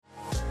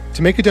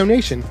To make a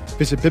donation,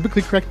 visit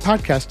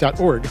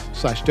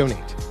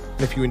biblicallycorrectpodcast.org/donate.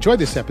 And if you enjoyed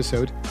this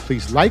episode,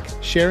 please like,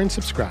 share, and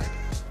subscribe.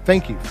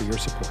 Thank you for your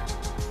support.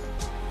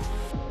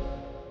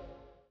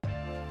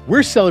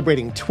 We're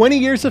celebrating 20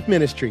 years of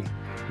ministry.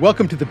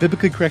 Welcome to the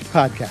Biblically Correct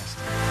Podcast.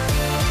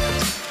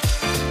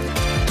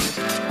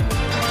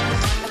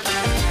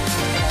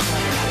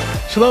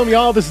 Shalom,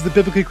 y'all. This is the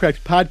Biblically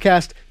Correct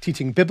Podcast,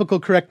 teaching biblical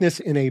correctness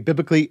in a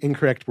biblically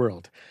incorrect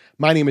world.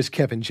 My name is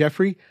Kevin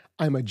Jeffrey.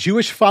 I'm a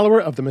Jewish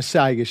follower of the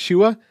Messiah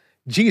Yeshua,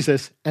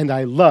 Jesus, and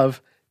I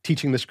love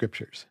teaching the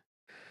Scriptures.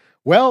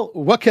 Well,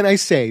 what can I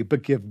say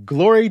but give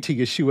glory to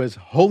Yeshua's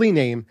holy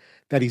name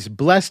that he's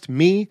blessed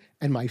me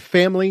and my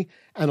family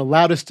and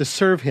allowed us to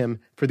serve him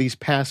for these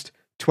past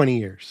 20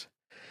 years.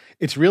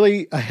 It's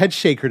really a head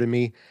shaker to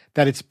me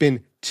that it's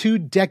been 2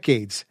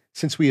 decades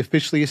since we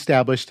officially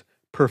established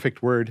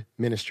Perfect Word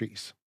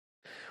Ministries.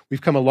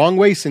 We've come a long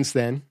way since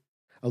then,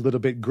 a little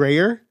bit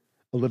grayer,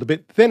 a little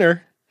bit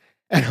thinner,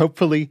 and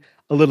hopefully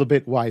a little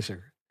bit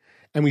wiser.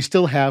 And we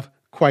still have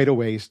quite a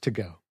ways to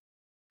go.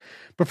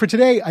 But for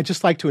today, I'd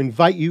just like to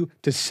invite you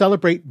to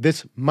celebrate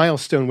this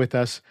milestone with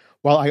us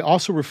while I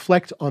also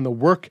reflect on the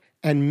work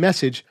and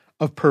message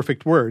of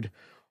Perfect Word,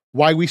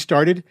 why we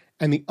started,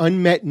 and the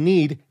unmet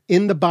need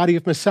in the body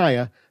of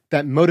Messiah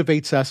that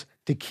motivates us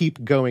to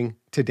keep going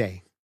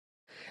today.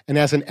 And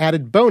as an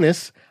added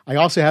bonus, I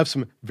also have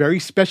some very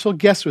special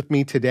guests with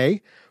me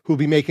today who will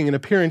be making an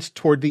appearance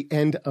toward the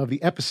end of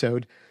the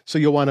episode, so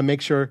you'll want to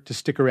make sure to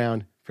stick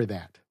around for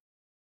that.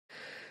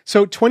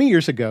 So 20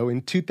 years ago,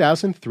 in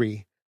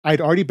 2003, I'd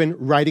already been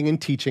writing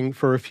and teaching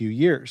for a few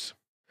years.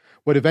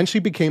 What eventually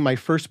became my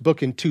first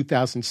book in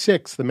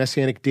 2006, the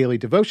Messianic Daily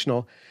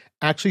Devotional,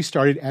 actually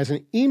started as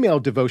an email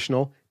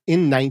devotional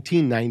in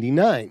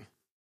 1999.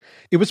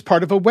 It was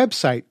part of a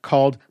website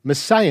called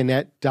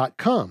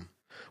messiahnet.com,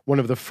 one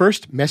of the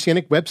first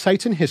Messianic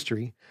websites in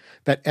history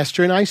that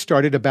Esther and I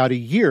started about a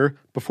year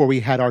before we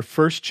had our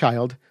first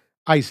child,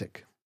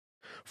 Isaac.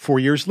 4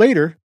 years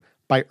later,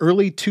 by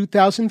early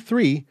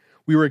 2003,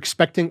 we were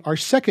expecting our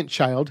second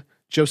child,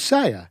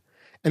 Josiah,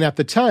 and at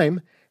the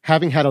time,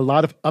 having had a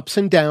lot of ups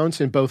and downs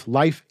in both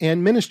life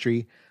and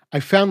ministry, I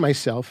found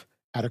myself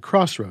at a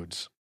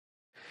crossroads.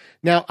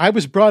 Now, I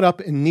was brought up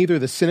in neither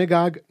the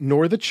synagogue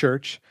nor the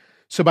church,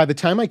 so by the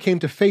time I came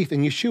to faith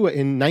in Yeshua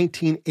in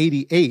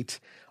 1988,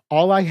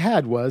 all I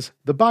had was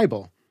the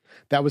Bible.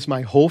 That was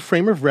my whole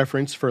frame of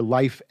reference for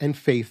life and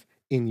faith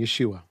in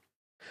Yeshua.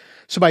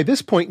 So by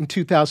this point in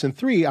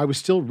 2003, I was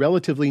still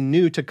relatively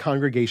new to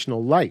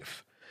congregational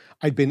life.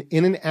 I'd been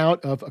in and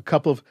out of a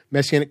couple of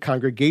Messianic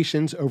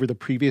congregations over the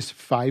previous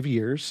 5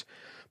 years,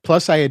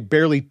 plus I had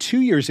barely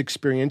 2 years'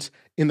 experience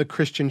in the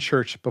Christian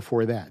church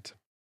before that.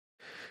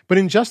 But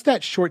in just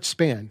that short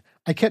span,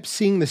 I kept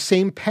seeing the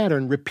same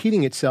pattern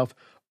repeating itself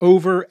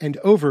over and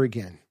over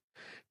again.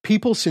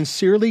 People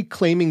sincerely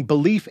claiming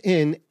belief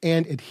in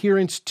and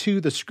adherence to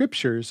the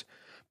Scriptures,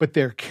 but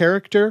their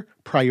character,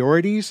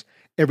 priorities,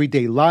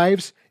 everyday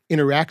lives,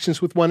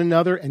 interactions with one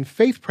another, and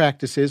faith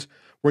practices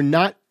were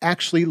not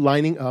actually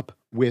lining up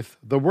with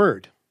the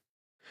Word.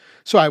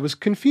 So I was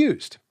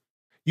confused.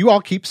 You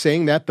all keep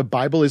saying that the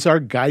Bible is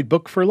our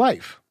guidebook for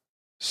life.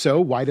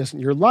 So why doesn't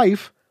your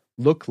life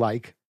look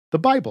like the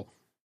Bible?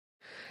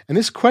 And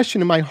this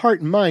question in my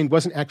heart and mind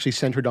wasn't actually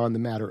centered on the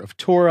matter of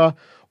Torah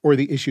or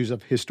the issues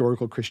of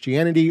historical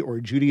Christianity or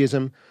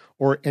Judaism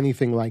or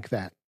anything like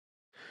that.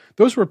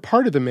 Those were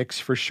part of the mix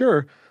for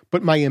sure,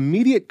 but my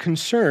immediate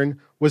concern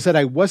was that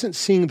I wasn't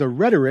seeing the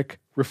rhetoric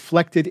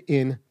reflected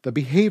in the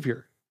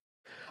behavior.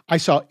 I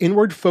saw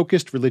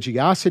inward-focused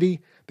religiosity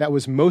that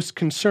was most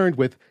concerned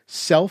with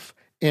self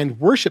and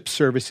worship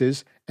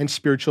services and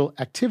spiritual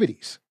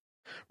activities,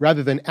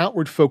 rather than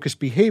outward-focused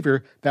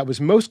behavior that was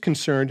most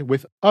concerned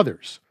with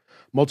others,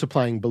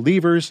 multiplying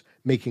believers,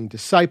 making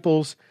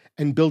disciples,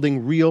 and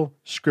building real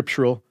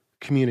scriptural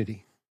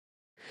community.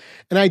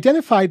 And I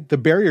identified the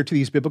barrier to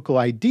these biblical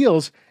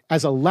ideals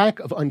as a lack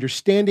of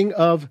understanding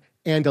of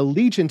and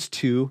allegiance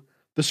to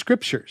the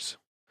Scriptures,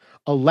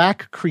 a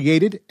lack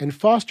created and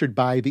fostered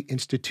by the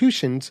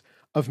institutions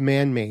of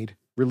man-made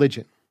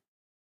religion.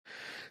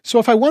 So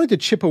if I wanted to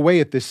chip away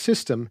at this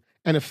system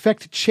and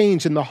effect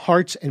change in the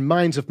hearts and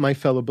minds of my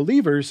fellow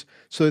believers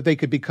so that they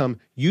could become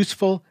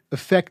useful,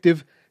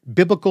 effective,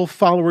 biblical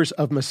followers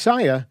of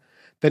Messiah,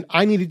 then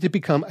I needed to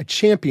become a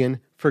champion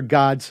for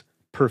God's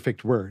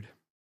perfect word.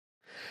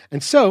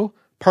 And so,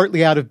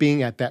 partly out of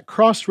being at that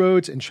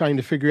crossroads and trying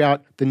to figure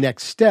out the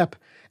next step,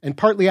 and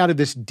partly out of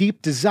this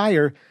deep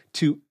desire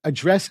to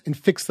address and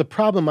fix the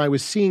problem I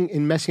was seeing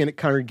in Messianic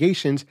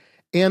congregations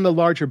and the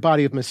larger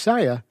body of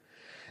Messiah,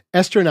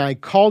 Esther and I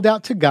called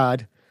out to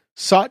God,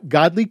 sought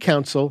godly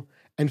counsel,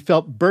 and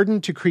felt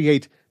burdened to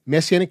create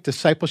Messianic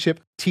discipleship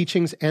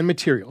teachings and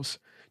materials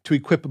to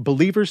equip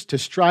believers to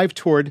strive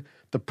toward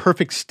the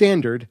perfect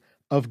standard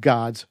of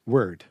God's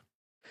Word.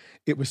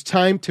 It was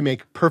time to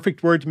make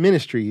Perfect Word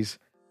Ministries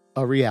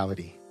a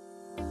reality.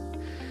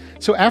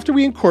 So after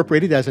we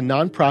incorporated as a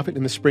nonprofit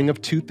in the spring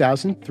of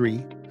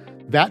 2003,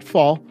 that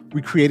fall,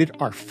 we created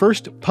our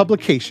first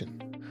publication,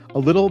 a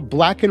little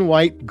black and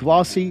white,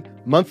 glossy,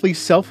 monthly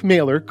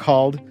self-mailer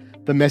called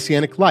The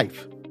Messianic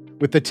Life,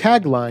 with the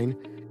tagline,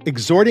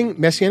 exhorting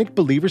Messianic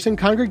believers and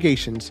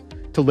congregations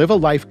to live a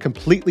life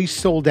completely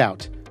sold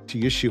out to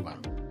Yeshua.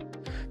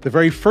 The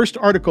very first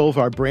article of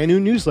our brand new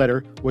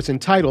newsletter was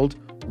entitled,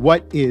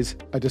 What is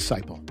a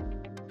Disciple?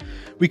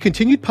 We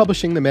continued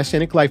publishing the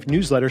Messianic Life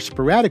newsletter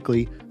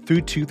sporadically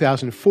through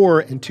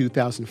 2004 and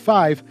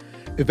 2005,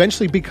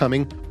 eventually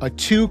becoming a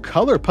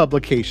 2-color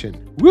publication.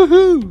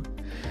 Woohoo!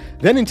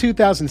 Then in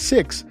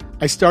 2006,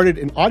 I started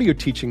an audio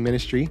teaching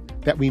ministry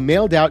that we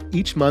mailed out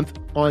each month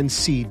on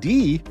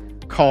CD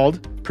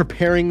called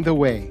Preparing the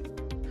Way.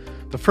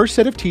 The first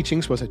set of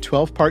teachings was a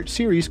 12-part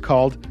series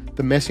called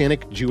The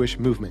Messianic Jewish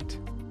Movement.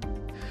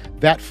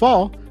 That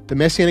fall, the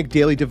Messianic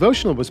Daily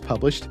Devotional was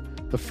published,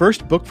 the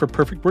first book for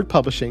Perfect Word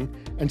Publishing,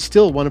 and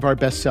still one of our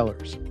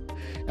bestsellers.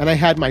 And I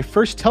had my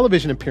first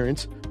television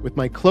appearance with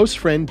my close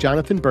friend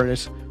Jonathan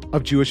Bernis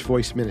of Jewish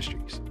Voice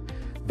Ministries.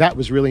 That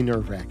was really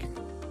nerve-wracking.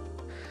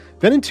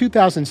 Then in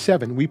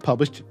 2007, we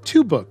published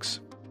 2 books,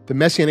 the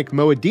Messianic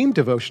Moedim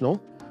Devotional,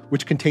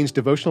 which contains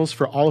devotionals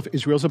for all of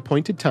Israel's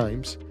appointed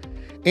times,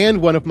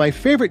 and one of my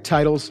favorite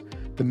titles,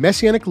 The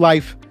Messianic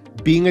Life,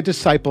 Being a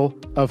Disciple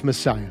of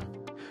Messiah,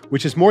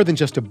 which is more than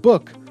just a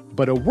book,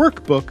 but a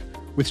workbook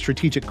with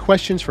strategic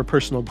questions for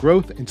personal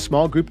growth and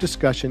small group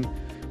discussion,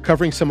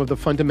 covering some of the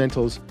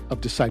fundamentals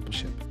of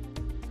discipleship.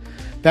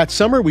 That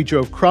summer, we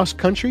drove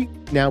cross-country,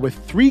 now with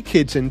 3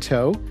 kids in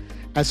tow,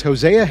 as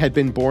Hosea had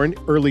been born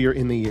earlier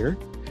in the year,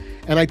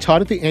 and I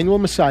taught at the annual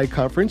Messiah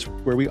Conference,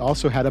 where we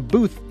also had a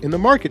booth in the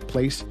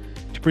marketplace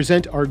to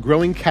present our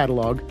growing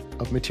catalog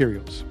of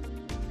materials.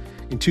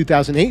 In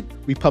 2008,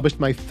 we published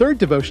my 3rd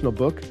devotional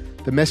book,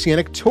 the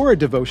Messianic Torah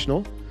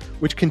Devotional,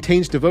 which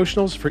contains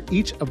devotionals for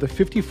each of the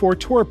 54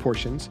 Torah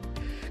portions,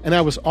 and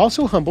I was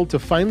also humbled to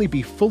finally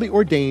be fully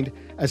ordained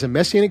as a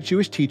Messianic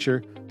Jewish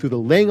teacher through the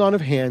laying on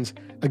of hands,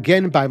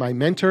 again by my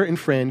mentor and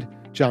friend,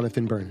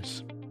 Jonathan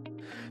Bernis.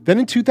 Then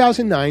in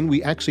 2009,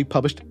 we actually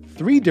published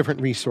 3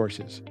 different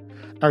resources.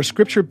 Our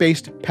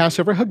scripture-based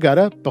Passover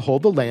Haggadah,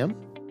 Behold the Lamb,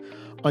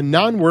 a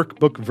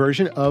non-workbook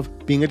version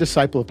of Being a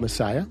Disciple of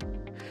Messiah,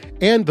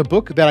 and the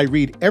book that I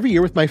read every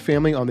year with my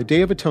family on the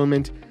Day of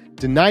Atonement,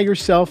 Deny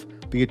Yourself,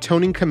 the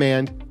Atoning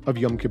Command of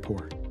Yom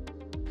Kippur.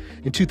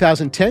 In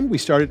 2010, we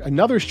started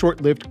another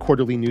short-lived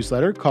quarterly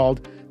newsletter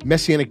called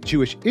Messianic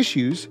Jewish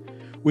Issues,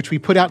 which we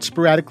put out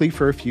sporadically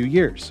for a few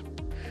years.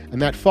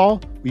 And that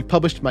fall, we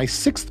published my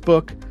 6th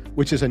book,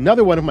 which is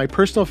another one of my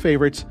personal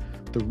favorites,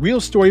 The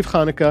Real Story of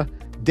Hanukkah,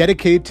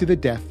 Dedicated to the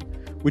Death,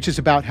 which is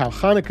about how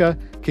Hanukkah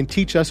can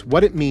teach us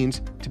what it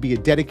means to be a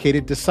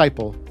dedicated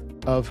disciple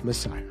of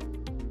Messiah.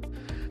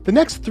 The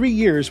next 3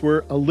 years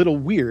were a little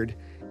weird,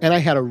 and I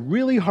had a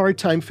really hard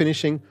time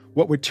finishing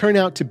what would turn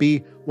out to be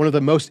one of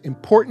the most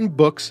important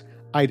books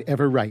I'd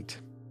ever write.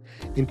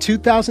 In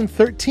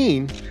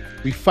 2013,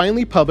 we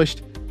finally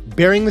published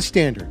Bearing the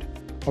Standard,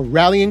 a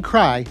rallying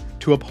cry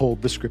to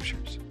uphold the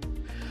Scriptures.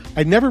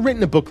 I'd never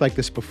written a book like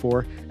this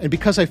before, and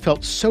because I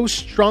felt so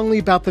strongly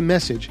about the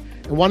message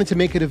and wanted to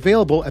make it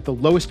available at the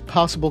lowest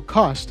possible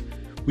cost,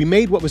 we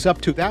made what was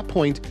up to that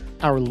point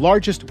our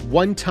largest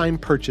one-time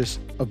purchase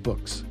of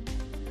books.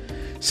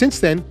 Since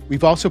then,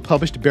 we've also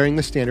published Bearing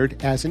the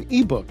Standard as an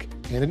ebook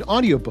and an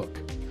audiobook.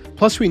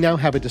 Plus, we now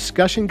have a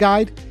discussion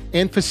guide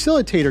and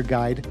facilitator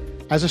guide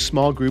as a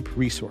small group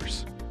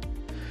resource.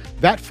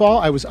 That fall,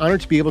 I was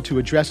honored to be able to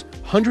address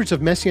hundreds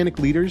of Messianic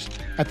leaders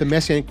at the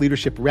Messianic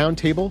Leadership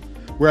Roundtable,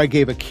 where I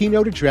gave a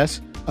keynote address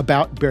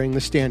about Bearing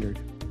the Standard.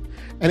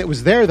 And it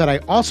was there that I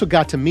also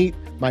got to meet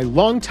my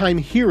longtime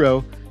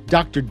hero,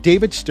 Dr.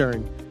 David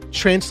Stern,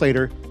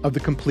 translator of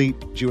the Complete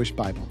Jewish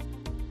Bible.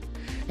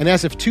 And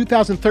as if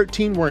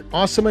 2013 weren't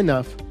awesome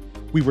enough,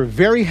 we were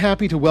very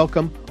happy to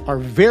welcome our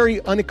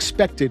very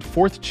unexpected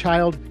 4th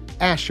child,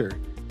 Asher,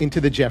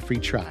 into the Jeffrey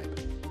tribe.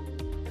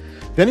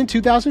 Then in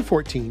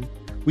 2014,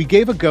 we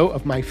gave a go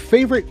of my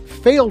favorite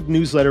failed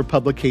newsletter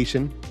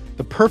publication,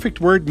 the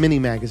Perfect Word Mini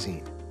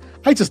Magazine.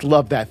 I just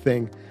love that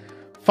thing.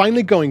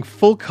 Finally going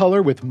full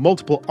color with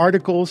multiple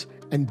articles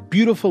and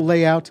beautiful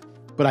layout,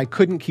 but I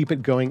couldn't keep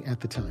it going at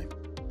the time.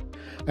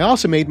 I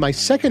also made my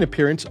 2nd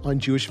appearance on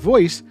Jewish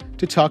Voice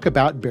to talk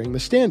about Bearing the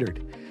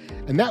Standard,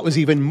 and that was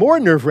even more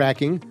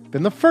nerve-wracking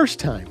than the first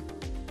time.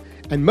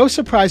 And most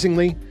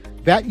surprisingly,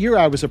 that year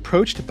I was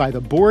approached by the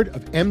board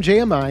of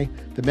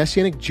MJMI, the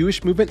Messianic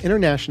Jewish Movement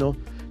International,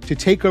 to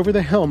take over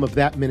the helm of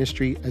that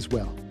ministry as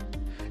well.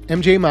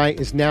 MJMI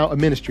is now a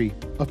ministry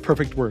of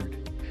Perfect Word,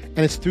 and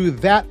it's through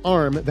that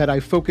arm that I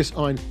focus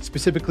on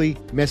specifically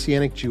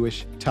Messianic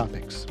Jewish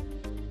topics.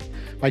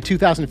 By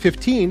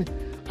 2015,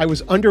 I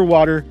was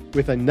underwater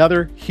with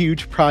another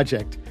huge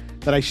project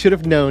that I should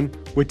have known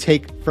would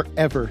take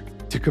forever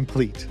to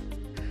complete.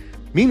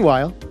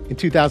 Meanwhile, in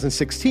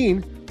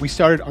 2016, we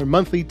started our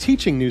monthly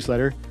teaching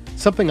newsletter,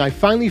 something I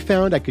finally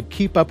found I could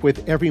keep up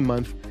with every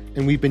month,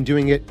 and we've been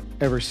doing it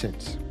ever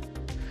since.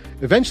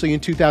 Eventually, in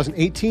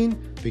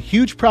 2018, the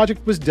huge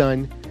project was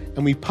done,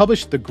 and we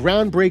published the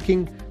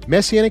groundbreaking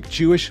Messianic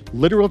Jewish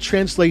literal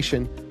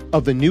translation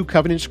of the New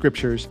Covenant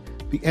Scriptures,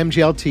 the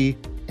MJLT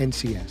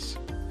NCS.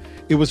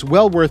 It was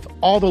well worth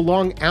all the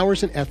long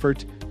hours and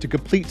effort to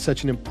complete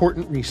such an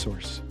important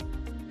resource.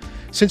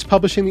 Since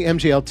publishing the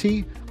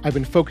MJLT, I've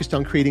been focused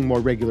on creating more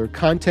regular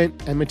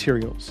content and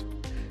materials.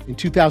 In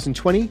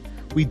 2020,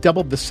 we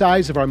doubled the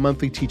size of our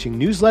monthly teaching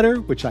newsletter,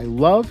 which I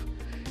love,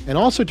 and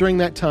also during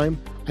that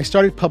time, I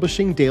started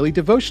publishing daily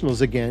devotionals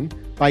again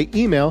by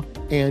email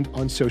and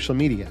on social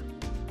media.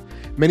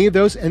 Many of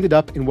those ended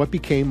up in what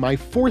became my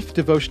fourth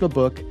devotional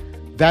book,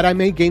 That I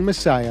May Gain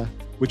Messiah,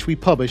 which we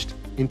published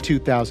in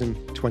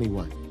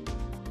 2021.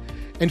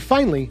 And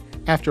finally,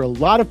 after a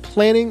lot of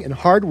planning and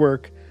hard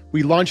work,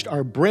 we launched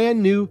our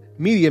brand new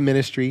media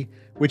ministry,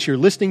 which you're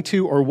listening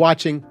to or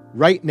watching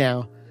right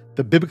now,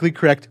 the Biblically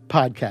Correct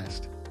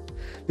Podcast.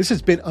 This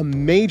has been a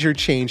major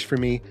change for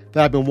me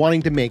that I've been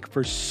wanting to make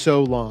for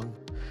so long,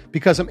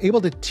 because I'm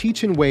able to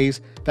teach in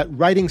ways that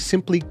writing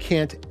simply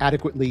can't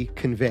adequately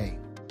convey.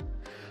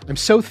 I'm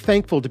so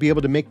thankful to be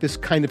able to make this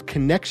kind of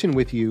connection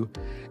with you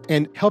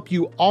and help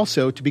you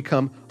also to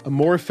become a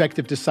more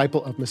effective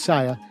disciple of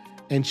Messiah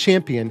and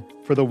champion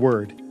for the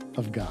Word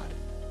of God.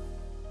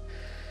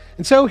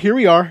 And so here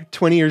we are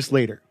 20 years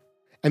later,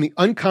 and the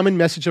uncommon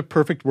message of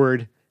perfect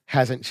word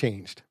hasn't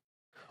changed.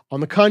 On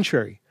the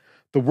contrary,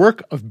 the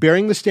work of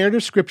bearing the standard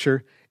of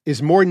Scripture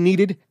is more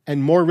needed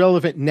and more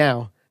relevant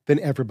now than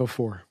ever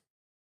before.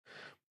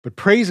 But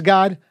praise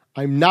God,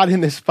 I'm not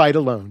in this fight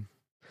alone.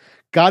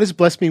 God has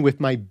blessed me with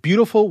my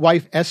beautiful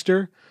wife,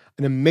 Esther,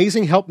 an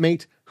amazing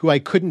helpmate who I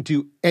couldn't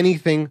do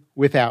anything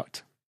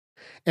without,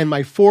 and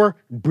my 4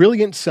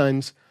 brilliant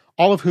sons,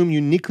 all of whom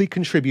uniquely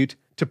contribute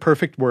to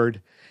perfect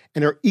word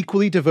and are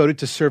equally devoted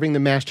to serving the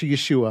Master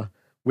Yeshua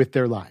with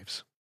their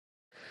lives.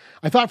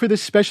 I thought for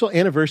this special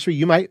anniversary,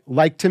 you might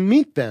like to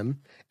meet them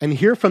and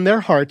hear from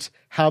their hearts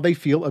how they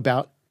feel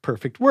about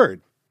perfect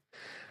word.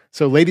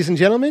 So, ladies and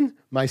gentlemen,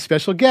 my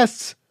special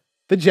guests,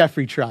 the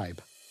Jeffrey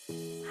Tribe.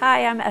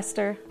 Hi, I'm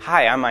Esther.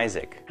 Hi, I'm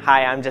Isaac.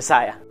 Hi, I'm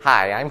Josiah.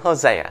 Hi, I'm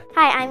Hosea.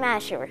 Hi, I'm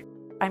Asher.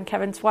 I'm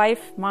Kevin's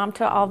wife, mom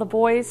to all the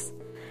boys.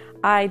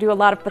 I do a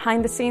lot of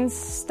behind-the-scenes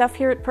stuff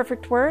here at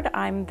Perfect Word.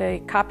 I'm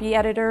the copy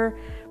editor,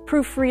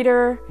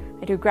 proofreader.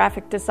 I do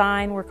graphic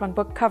design, work on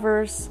book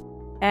covers,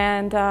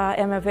 and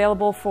am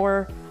available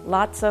for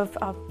lots of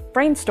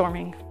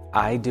brainstorming.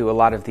 I do a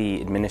lot of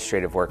the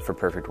administrative work for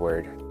Perfect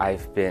Word.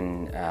 I've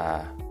been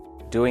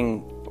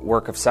doing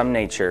work of some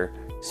nature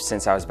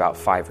since I was about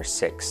 5 or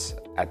 6.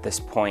 At this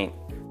point,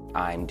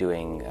 I'm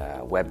doing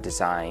web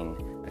design,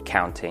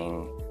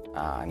 accounting.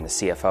 I'm the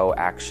CFO,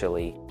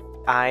 actually.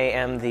 I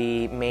am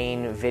the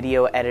main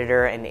video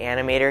editor and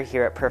animator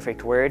here at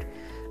Perfect Word.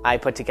 I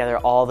put together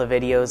all the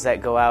videos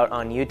that go out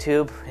on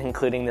YouTube,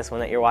 including this one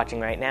that you're watching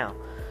right now.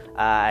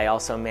 I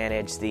also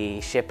manage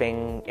the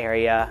shipping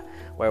area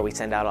where we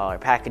send out all our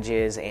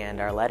packages and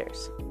our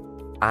letters.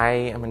 I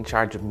am in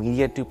charge of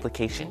media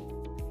duplication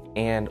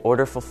and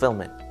order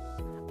fulfillment.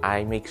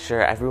 I make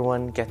sure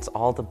everyone gets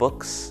all the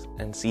books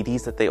and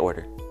CDs that they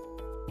order.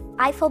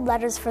 I fold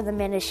letters for the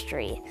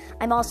ministry.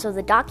 I'm also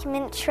the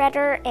document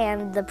shredder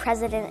and the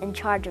president in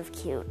charge of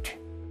CUTE.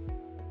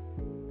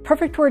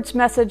 Perfect Word's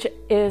message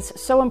is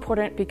so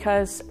important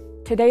because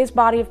today's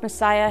body of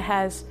Messiah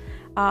has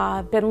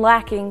been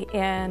lacking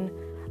in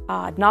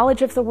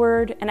knowledge of the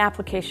Word and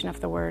application of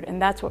the Word,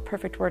 and that's what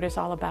Perfect Word is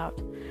all about.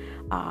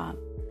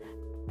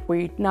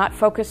 We're not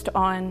focused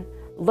on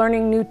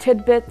learning new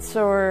tidbits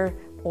or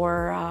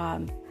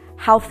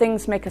how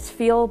things make us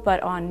feel,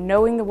 but on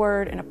knowing the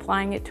Word and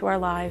applying it to our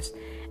lives,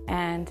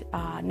 and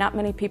not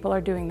many people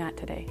are doing that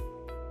today.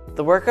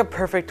 The work of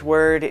Perfect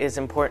Word is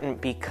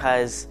important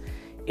because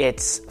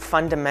it's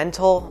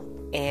fundamental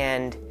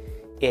and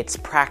it's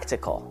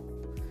practical.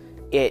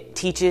 It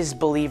teaches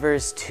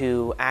believers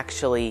to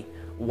actually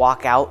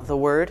walk out the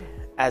Word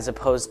as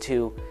opposed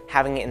to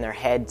having it in their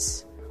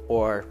heads,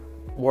 or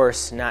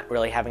worse, not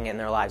really having it in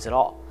their lives at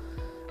all.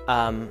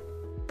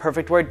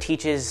 Perfect Word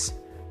teaches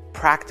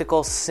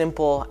practical,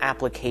 simple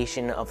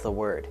application of the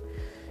Word,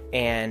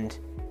 and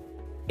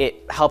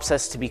it helps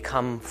us to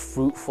become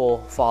fruitful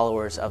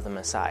followers of the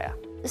Messiah.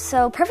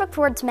 So Perfect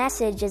Word's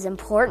message is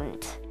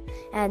important,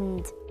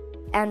 and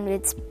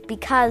it's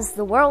because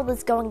the world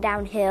is going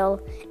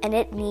downhill and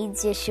it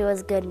needs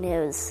Yeshua's good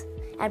news,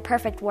 and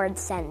Perfect Word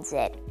sends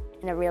it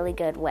in a really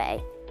good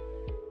way.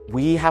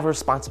 We have a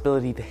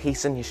responsibility to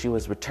hasten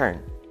Yeshua's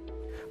return,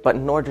 but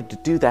in order to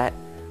do that,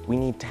 we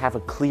need to have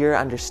a clear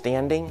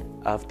understanding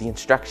of the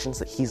instructions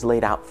that He's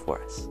laid out for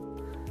us.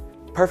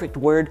 Perfect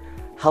Word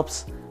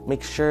helps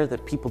make sure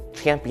that people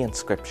champion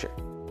Scripture,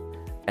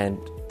 and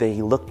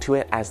they look to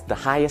it as the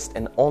highest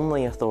and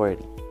only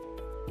authority.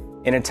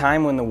 In a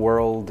time when the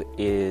world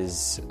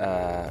is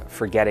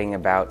forgetting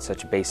about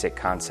such basic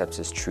concepts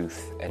as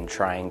truth and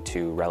trying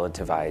to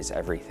relativize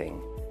everything,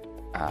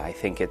 I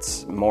think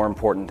it's more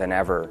important than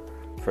ever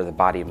for the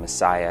body of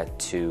Messiah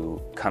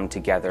to come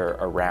together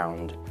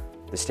around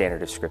the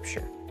standard of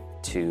Scripture,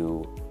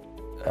 to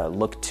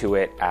look to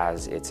it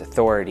as its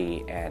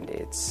authority and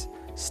its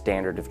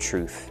standard of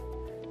truth.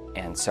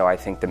 And so I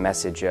think the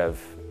message of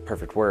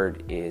Perfect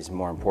Word is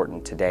more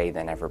important today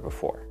than ever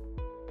before.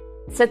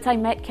 Since I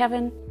met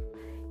Kevin,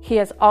 He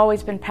has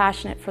always been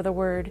passionate for the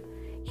Word.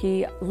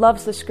 He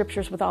loves the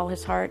Scriptures with all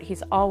his heart.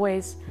 He's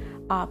always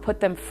put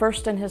them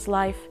first in his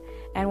life.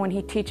 And when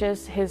he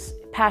teaches, his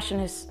passion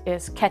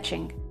is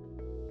catching.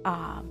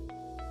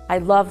 I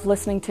love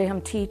listening to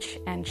him teach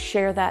and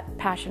share that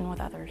passion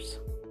with others.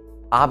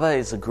 Abba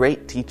is a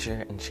great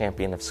teacher and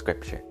champion of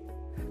Scripture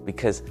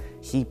because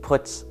he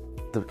puts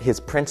his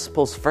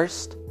principles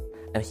first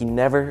and he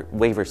never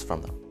wavers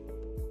from them.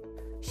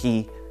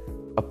 He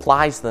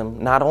applies them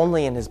not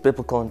only in his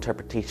biblical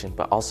interpretation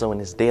but also in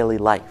his daily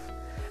life,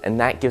 and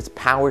that gives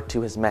power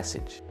to his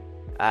message.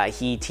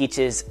 He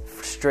teaches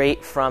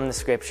straight from the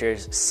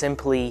Scriptures,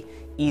 simply,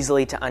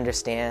 easily to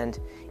understand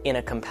in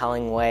a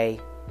compelling way,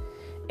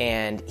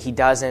 and he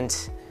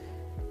doesn't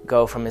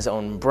go from his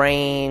own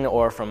brain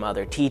or from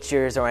other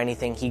teachers or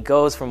anything. He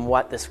goes from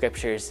what the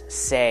Scriptures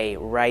say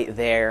right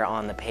there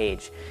on the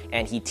page,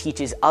 and he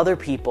teaches other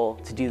people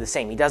to do the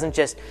same. He doesn't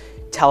just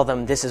tell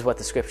them this is what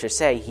the Scriptures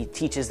say. He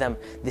teaches them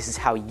this is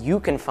how you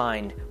can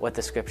find what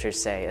the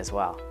Scriptures say as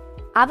well.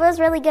 Abba is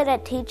really good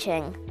at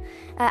teaching.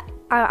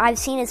 I've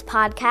seen his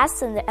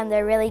podcasts, and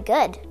they're really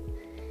good.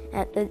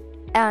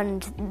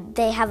 And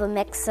they have a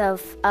mix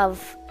of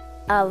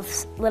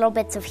little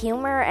bits of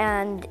humor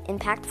and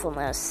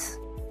impactfulness.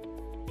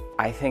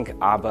 I think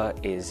Abba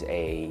is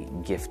a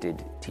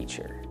gifted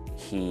teacher.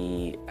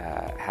 He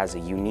has a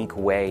unique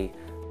way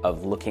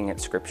of looking at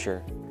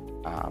Scripture.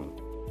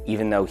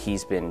 Even though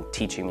he's been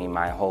teaching me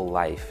my whole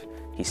life,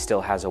 he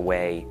still has a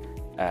way,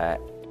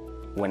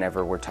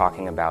 whenever we're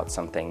talking about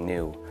something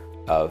new,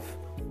 of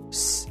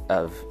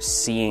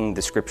seeing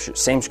the Scripture,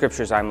 same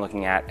Scriptures I'm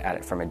looking at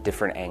it from a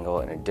different angle,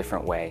 in a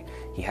different way.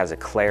 He has a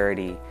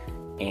clarity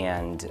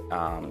and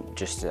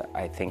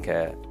I think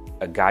a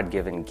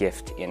God-given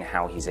gift in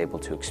how he's able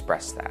to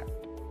express that.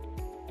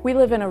 We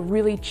live in a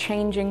really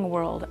changing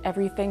world.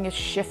 Everything is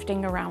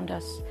shifting around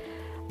us.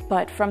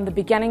 But from the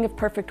beginning of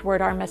Perfect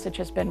Word, our message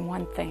has been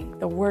one thing: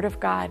 the Word of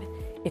God,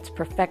 its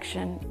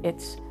perfection,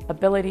 its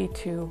ability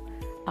to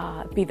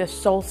be the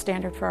sole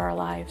standard for our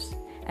lives.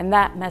 And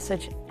that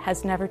message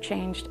has never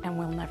changed and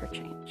will never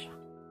change.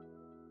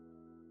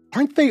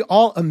 Aren't they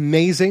all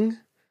amazing?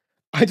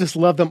 I just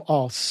love them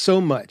all so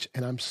much,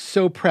 and I'm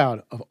so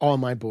proud of all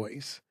my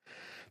boys.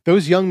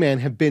 Those young men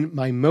have been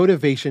my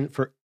motivation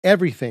for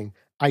everything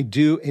I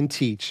do and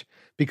teach,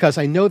 because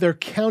I know they're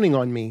counting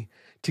on me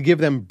to give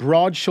them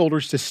broad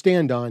shoulders to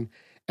stand on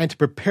and to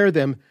prepare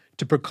them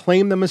to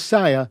proclaim the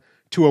Messiah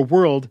to a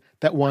world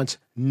that wants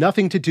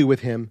nothing to do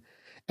with him,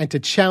 and to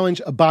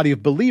challenge a body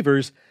of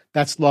believers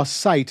that's lost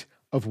sight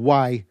of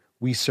why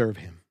we serve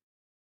him.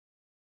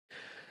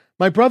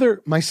 My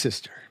brother, my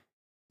sister,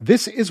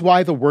 this is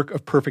why the work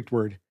of Perfect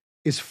Word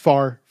is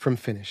far from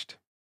finished.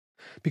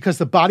 Because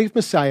the body of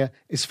Messiah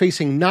is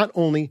facing not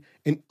only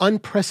an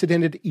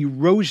unprecedented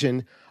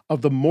erosion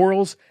of the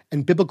morals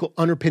and biblical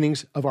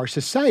underpinnings of our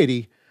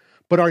society,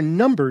 but our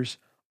numbers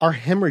are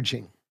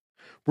hemorrhaging.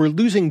 We're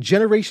losing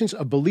generations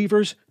of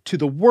believers to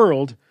the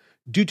world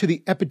due to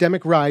the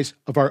epidemic rise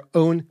of our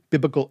own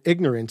biblical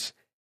ignorance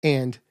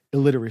and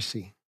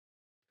illiteracy.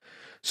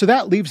 So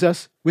that leaves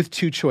us with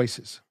two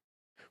choices.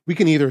 We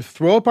can either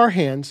throw up our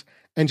hands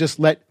and just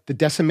let the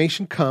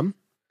decimation come,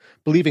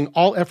 believing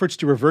all efforts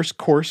to reverse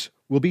course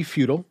will be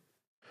futile,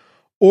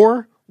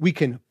 or we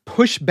can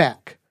push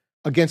back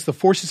against the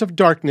forces of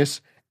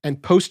darkness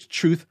and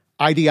post-truth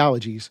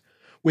ideologies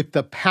with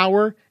the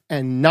power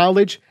and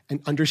knowledge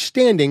and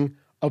understanding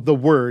of the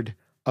Word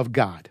of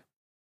God.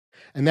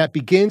 And that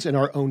begins in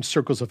our own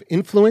circles of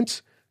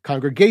influence,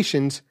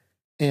 congregations,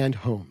 and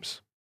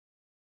homes.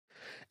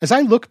 As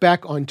I look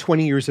back on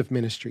 20 years of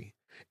ministry,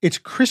 it's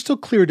crystal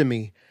clear to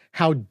me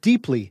how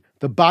deeply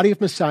the body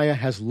of Messiah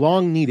has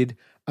long needed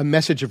a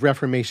message of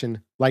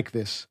reformation like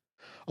this,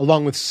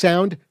 along with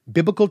sound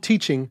biblical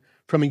teaching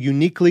from a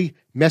uniquely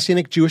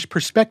Messianic Jewish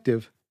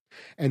perspective.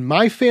 And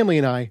my family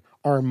and I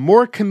are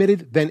more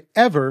committed than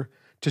ever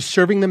to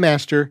serving the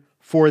Master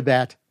for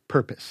that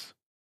purpose,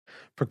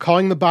 for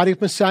calling the body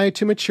of Messiah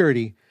to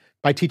maturity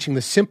by teaching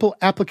the simple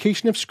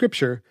application of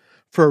Scripture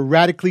for a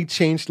radically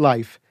changed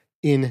life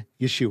in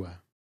Yeshua.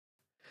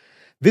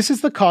 This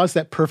is the cause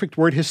that Perfect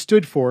Word has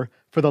stood for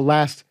the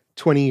last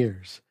 20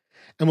 years,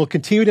 and will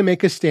continue to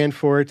make a stand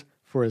for it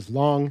for as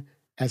long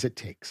as it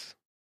takes.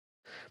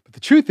 But the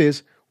truth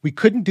is, we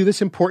couldn't do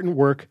this important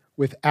work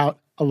without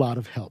a lot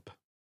of help.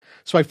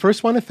 So I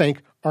first want to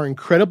thank our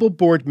incredible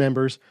board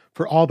members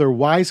for all their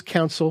wise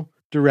counsel,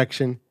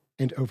 direction,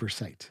 and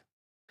oversight.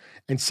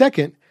 And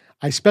second,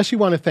 I especially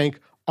want to thank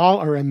all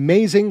our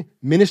amazing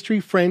ministry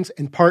friends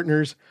and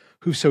partners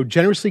who've so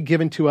generously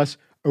given to us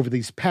over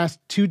these past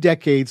 2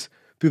 decades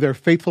through their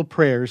faithful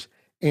prayers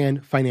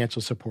and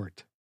financial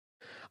support.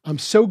 I'm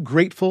so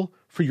grateful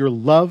for your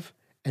love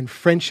and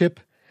friendship,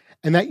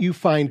 and that you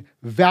find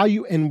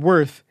value and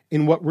worth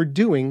in what we're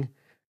doing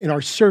in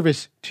our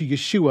service to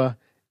Yeshua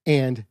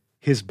and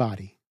his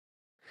body.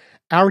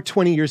 Our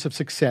 20 years of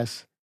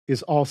success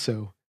is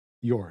also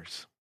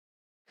yours.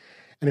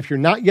 And if you're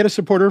not yet a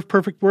supporter of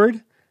Perfect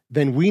Word,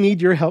 then we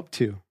need your help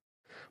too.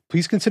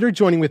 Please consider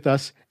joining with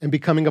us and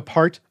becoming a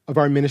part of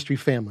our ministry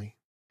family.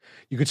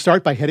 You could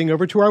start by heading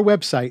over to our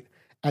website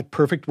at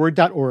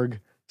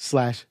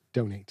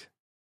perfectword.org/donate.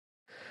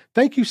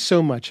 Thank you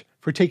so much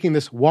for taking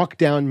this walk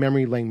down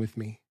memory lane with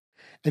me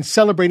and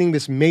celebrating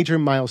this major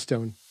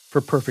milestone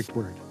for Perfect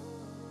Word.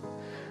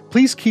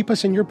 Please keep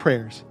us in your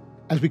prayers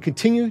as we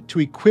continue to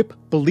equip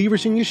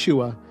believers in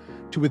Yeshua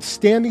to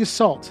withstand the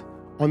assault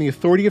on the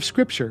authority of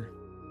Scripture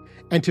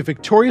and to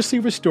victoriously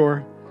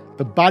restore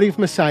the body of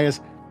Messiah's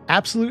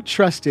absolute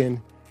trust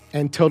in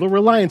and total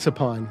reliance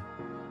upon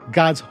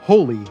God's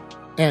holy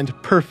and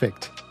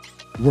perfect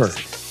Word.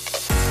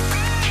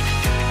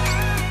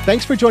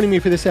 Thanks for joining me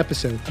for this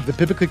episode of the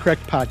Biblically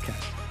Correct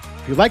Podcast.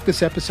 If you like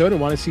this episode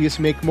and want to see us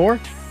make more,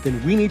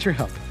 then we need your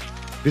help.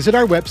 Visit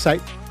our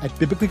website at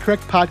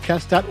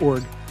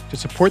biblicallycorrectpodcast.org to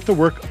support the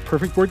work of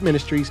Perfect Word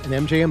Ministries and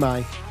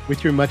MJMI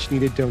with your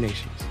much-needed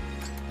donations.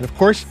 And of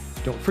course,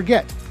 don't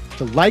forget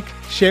to like,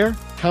 share,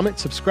 comment,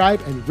 subscribe,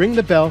 and ring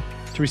the bell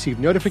to receive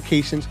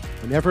notifications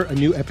whenever a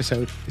new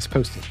episode is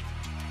posted.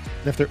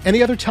 And if there are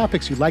any other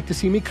topics you'd like to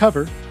see me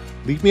cover,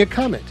 leave me a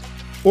comment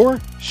or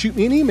shoot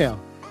me an email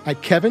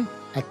at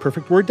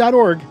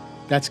kevin@perfectword.org.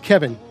 That's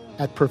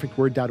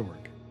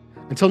kevin@perfectword.org.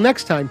 Until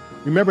next time,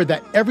 remember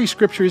that every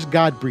scripture is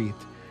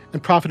God-breathed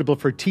and profitable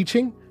for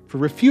teaching, for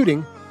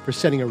refuting, for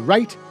setting it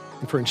right,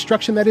 and for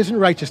instruction that is in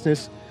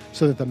righteousness,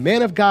 so that the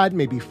man of God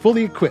may be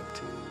fully equipped,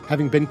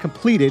 having been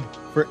completed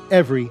for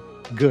every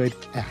good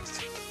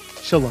act.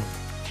 Shalom.